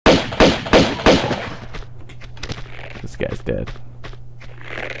guy's dead.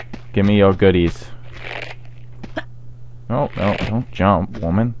 Give me your goodies. No, no, don't jump,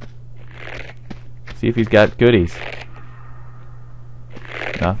 woman. See if he's got goodies.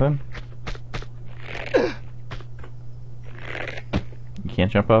 Nothing? You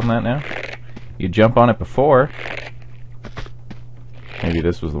can't jump on that now? You jump on it before. Maybe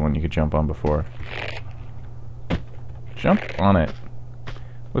this was the one you could jump on before. Jump on it.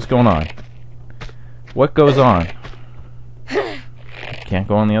 What's going on? What goes on? Can't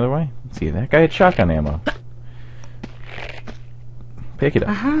go on the other way? See, that guy had shotgun ammo. Pick it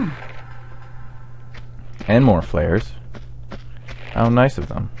up. And more flares. How nice of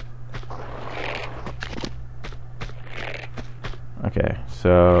them. Okay,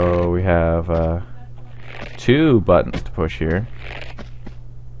 so we have 2 buttons to push here.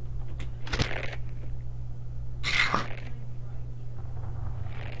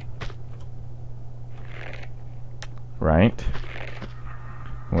 Right.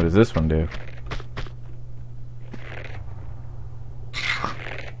 What does this one do?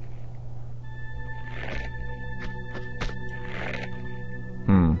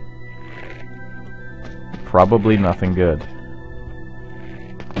 Probably nothing good.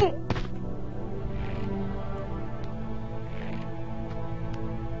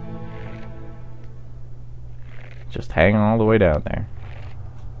 Just hanging all the way down there.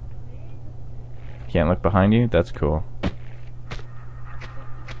 Can't look behind you? That's cool.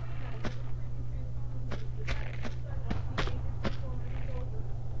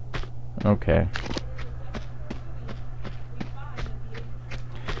 Okay.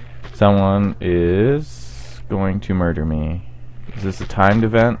 Someone is going to murder me. Is this a timed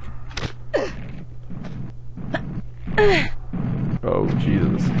event? Oh,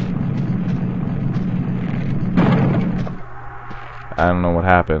 Jesus. I don't know what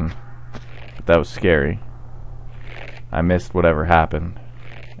happened, but that was scary. I missed whatever happened,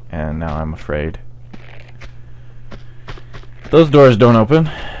 and now I'm afraid. Those doors don't open.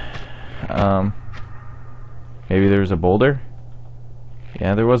 Maybe there's a boulder?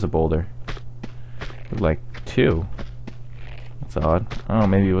 Yeah, there was a boulder. Like 2. That's odd. Oh,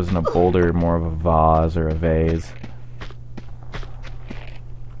 maybe it wasn't a boulder, more of a vase or a vase.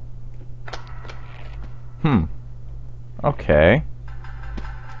 Okay.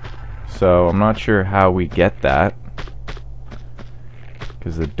 So, I'm not sure how we get that,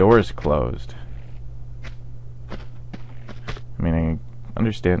 because the door is closed. I mean, I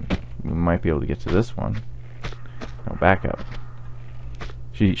understand we might be able to get to this one. No, back up.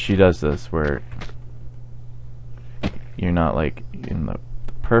 She does this where you're not like in the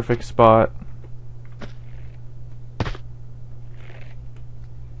perfect spot.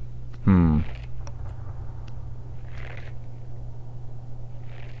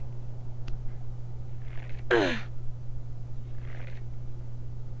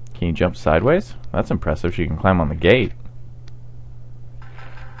 Can you jump sideways? That's impressive. She can climb on the gate.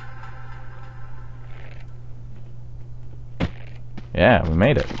 Yeah, we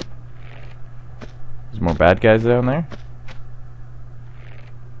made it. There's more bad guys down there?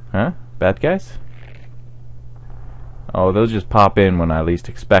 Huh? Bad guys? Oh, those just pop in when I least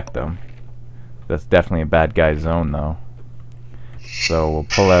expect them. That's definitely a bad guy zone, though. So we'll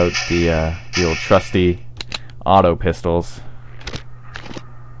pull out the old trusty auto pistols.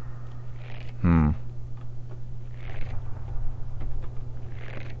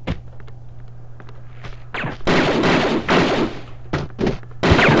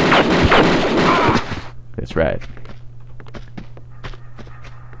 That's right.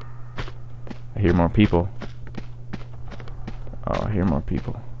 I hear more people. Oh, I hear more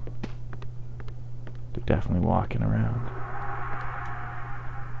people. They're definitely walking around.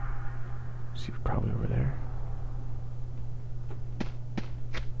 See, probably over there.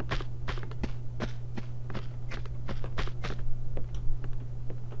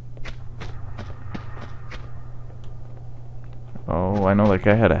 Oh, I know that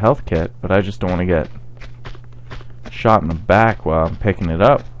guy had a health kit, but I just don't want to get shot in the back while I'm picking it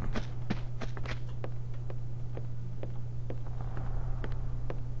up.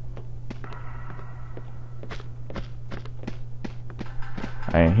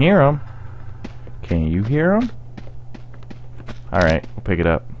 I hear him. Can you hear him? Alright, we'll pick it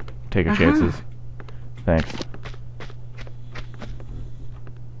up. Take our chances. Thanks.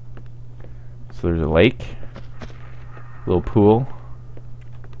 So there's a lake. Little pool.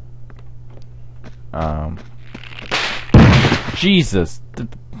 Jesus!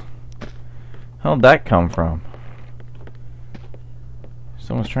 How'd that come from?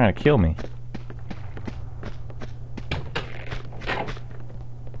 Someone's trying to kill me.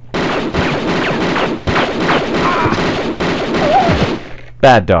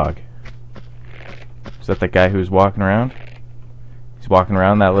 Bad dog. Is that the guy who's walking around? He's walking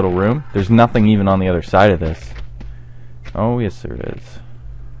around that little room. There's nothing even on the other side of this. Oh, yes there is.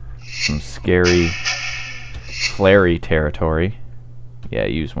 Some scary, flary territory. Yeah,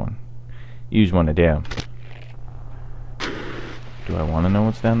 use one. Use one to damn. Do I want to know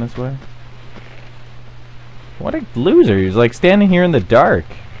what's down this way? What a loser. He was like standing here in the dark.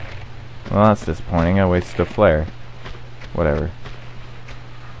 Well, that's disappointing. I wasted a flare. Whatever.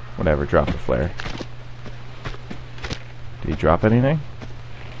 Whatever, drop the flare. Did he drop anything?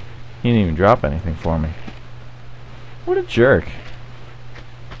 He didn't even drop anything for me. What a jerk.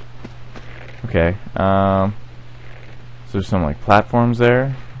 Okay, so there's some like platforms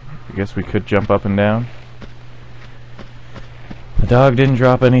there. I guess we could jump up and down. The dog didn't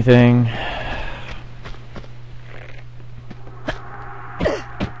drop anything.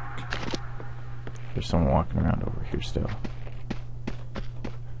 There's someone walking around over here still.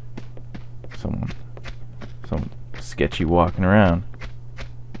 Someone sketchy walking around.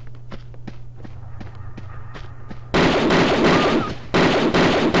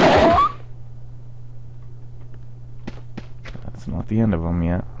 That's not the end of them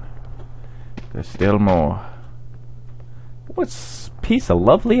yet. There's still more. What's a piece of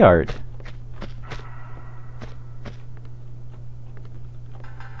lovely art?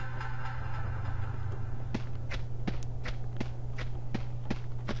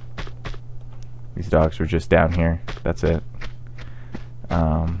 These dogs were just down here. That's it.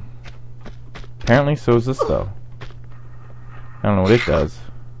 Apparently so is this though. I don't know what it does.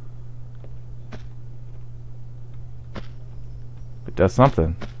 It does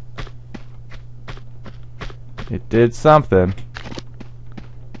something. It did something.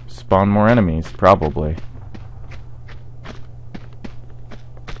 Spawn more enemies, probably.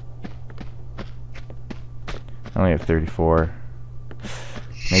 I only have 34.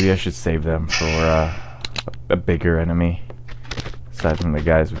 Maybe I should save them for a bigger enemy. Aside from the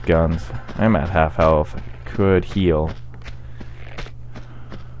guys with guns. I'm at half health. I could heal.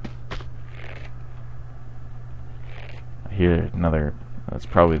 I hear another... That's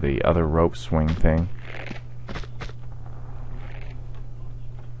probably the other rope swing thing.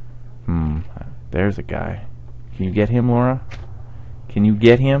 There's a guy. Can you get him, Laura? Can you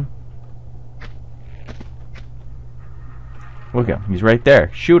get him? Look at him. He's right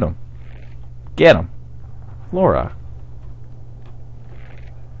there. Shoot him. Get him. Laura.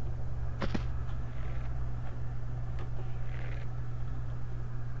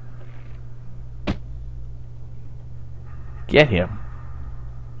 Get him.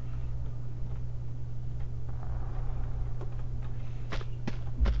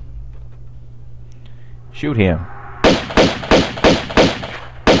 Shoot him.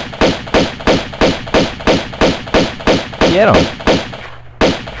 Get him.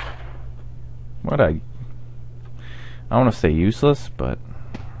 What I don't want to say useless, but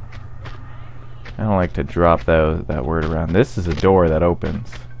I don't like to drop that word around. This is a door that opens.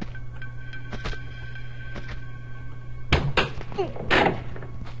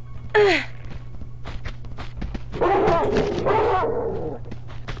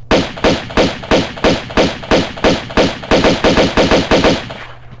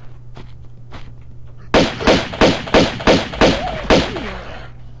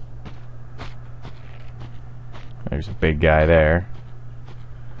 There's a big guy there.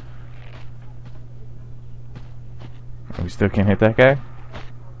 We still can't hit that guy?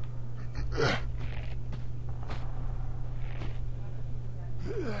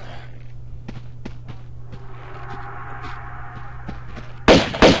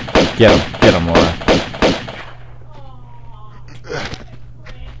 Get him, Laura.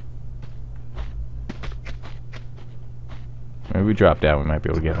 Maybe we drop down, we might be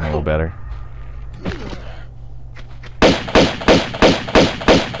able to get him a little better.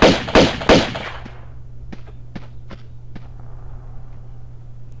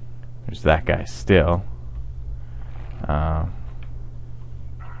 There's that guy still.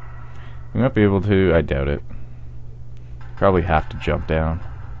 We might be able to, I doubt it. Probably have to jump down.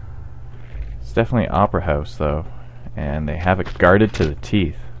 It's definitely Opera House though, and they have it guarded to the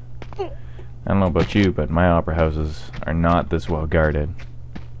teeth. I don't know about you, but my opera houses are not this well guarded.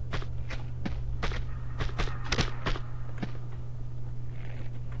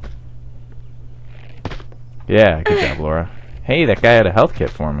 Yeah, good job, Laura. Hey, that guy had a health kit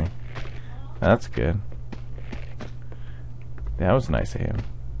for me. That's good. That was nice of him.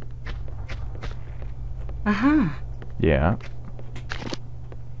 Uh-huh. Yeah.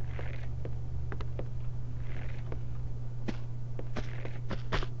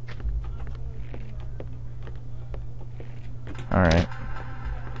 Alright.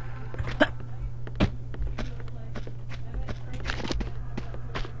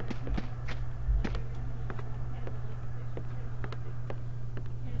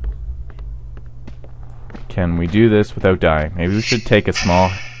 Can we do this without dying? Maybe we should take a small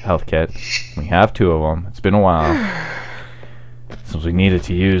health kit. We have 2 of them. It's been a while since we needed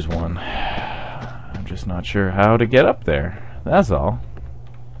to use one. I'm just not sure how to get up there. That's all.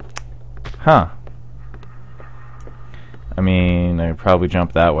 Huh. I mean, I probably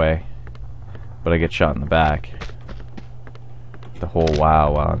jump that way, but I get shot in the back the whole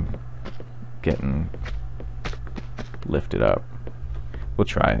while I'm getting lifted up. We'll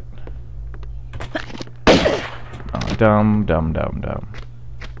try it. Oh, dumb.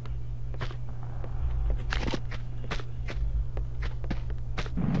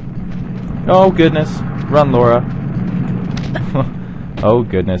 Oh, goodness. Run, Laura. Oh,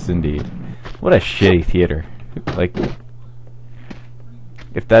 goodness, indeed. What a shitty theater. Like,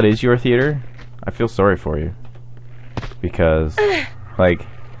 if that is your theater, I feel sorry for you. Because, like,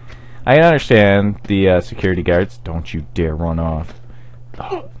 I understand the security guards. Don't you dare run off.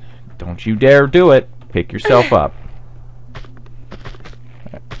 Oh, don't you dare do it. Pick yourself up.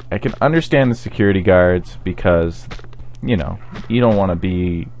 I can understand the security guards because, you know, you don't want to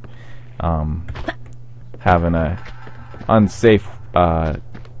be having a unsafe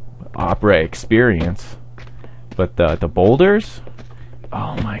opera experience. But the boulders?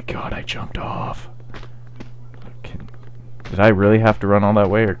 Oh my god, I jumped off. Did I really have to run all that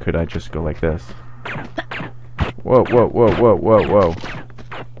way, or could I just go like this? Whoa.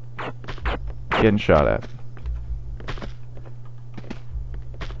 Getting shot at.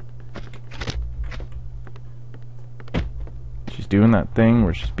 She's doing that thing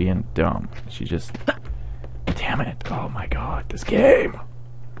where she's being dumb. She just... Damn it. Oh my god, this game.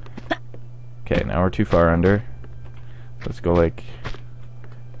 Okay, now we're too far under. Let's go like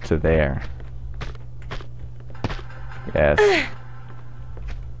to there. Yes.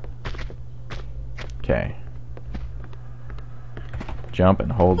 Okay. Jump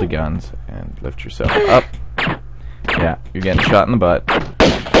and hold the guns and lift yourself up. Yeah, you're getting shot in the butt.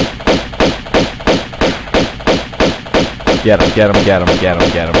 Get him.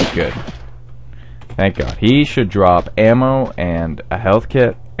 Good. Thank God. He should drop ammo and a health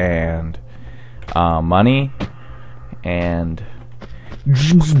kit and money and...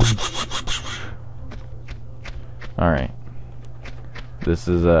 Alright. This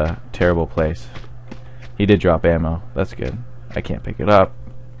is a terrible place. He did drop ammo. That's good. I can't pick it up.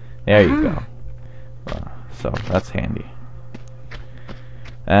 There you go. So, that's handy.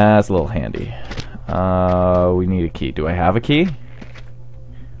 That's a little handy. We need a key. Do I have a key?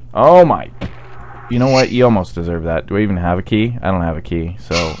 Oh my... You know what? You almost deserve that. Do I even have a key? I don't have a key,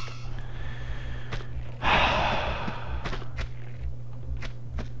 so...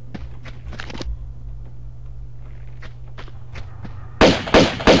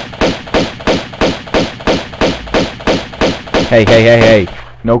 Hey.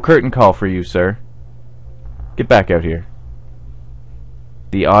 No curtain call for you, sir. Get back out here.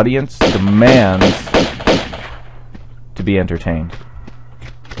 The audience demands to be entertained.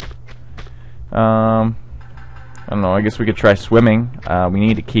 I don't know, I guess we could try swimming. We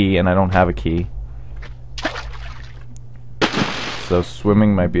need a key, and I don't have a key. So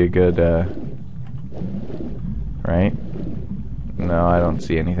swimming might be a good, right? No, I don't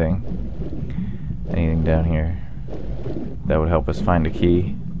see anything. Anything down here that would help us find a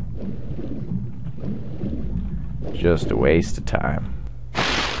key. Just a waste of time.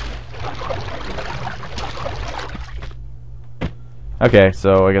 Okay,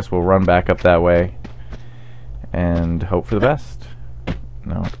 so I guess we'll run back up that way and hope for the best.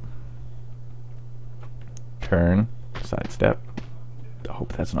 No. Turn, sidestep. I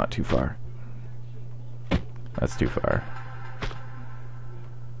hope that's not too far. That's too far.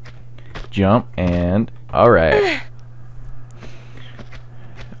 Jump and alright.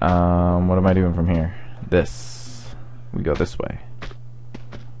 What am I doing from here? This. We go this way.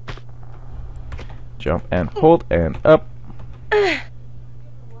 Jump and hold and up.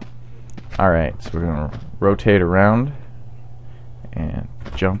 Alright, so we're gonna rotate around and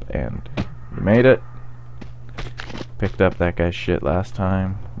jump, and we made it. Picked up that guy's shit last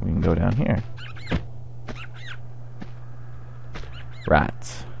time. We can go down here.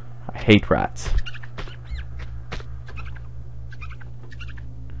 Rats. I hate rats.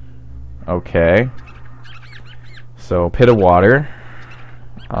 Okay. So, pit of water.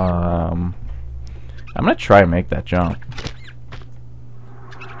 I'm gonna try and make that jump.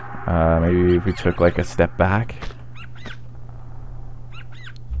 Maybe if we took like a step back.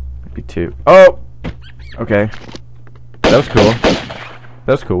 Maybe two. Oh! Okay. That was cool. That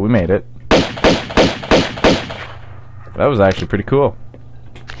was cool. We made it. That was actually pretty cool.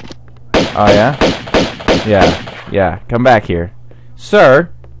 Oh, yeah? Yeah. Come back here.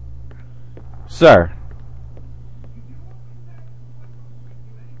 Sir! Sir!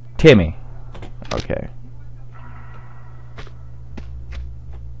 Timmy. Okay.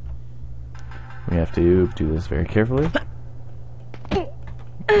 We have to do this very carefully.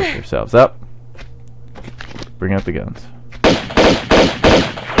 Lift yourselves up. Bring out the guns.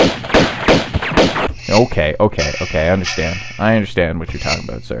 Okay, okay, okay, I understand. I understand what you're talking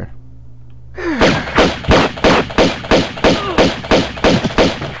about, sir.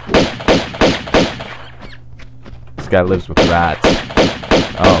 This guy lives with rats.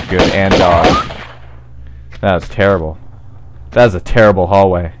 Oh, good, and dogs. That was terrible. That was a terrible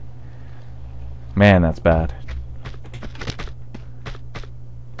hallway. Man, that's bad.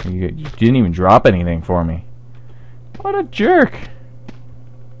 You didn't even drop anything for me. What a jerk.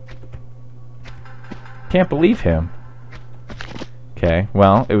 Can't believe him. Okay,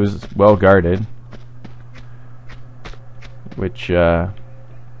 well, it was well guarded. Which, I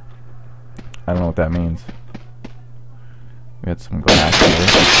don't know what that means. We had some glass here.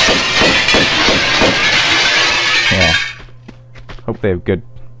 Yeah. Hope they have good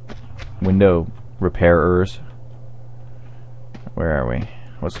window repairers. Where are we?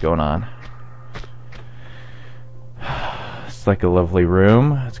 What's going on? It's like a lovely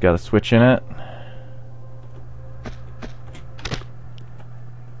room. It's got a switch in it.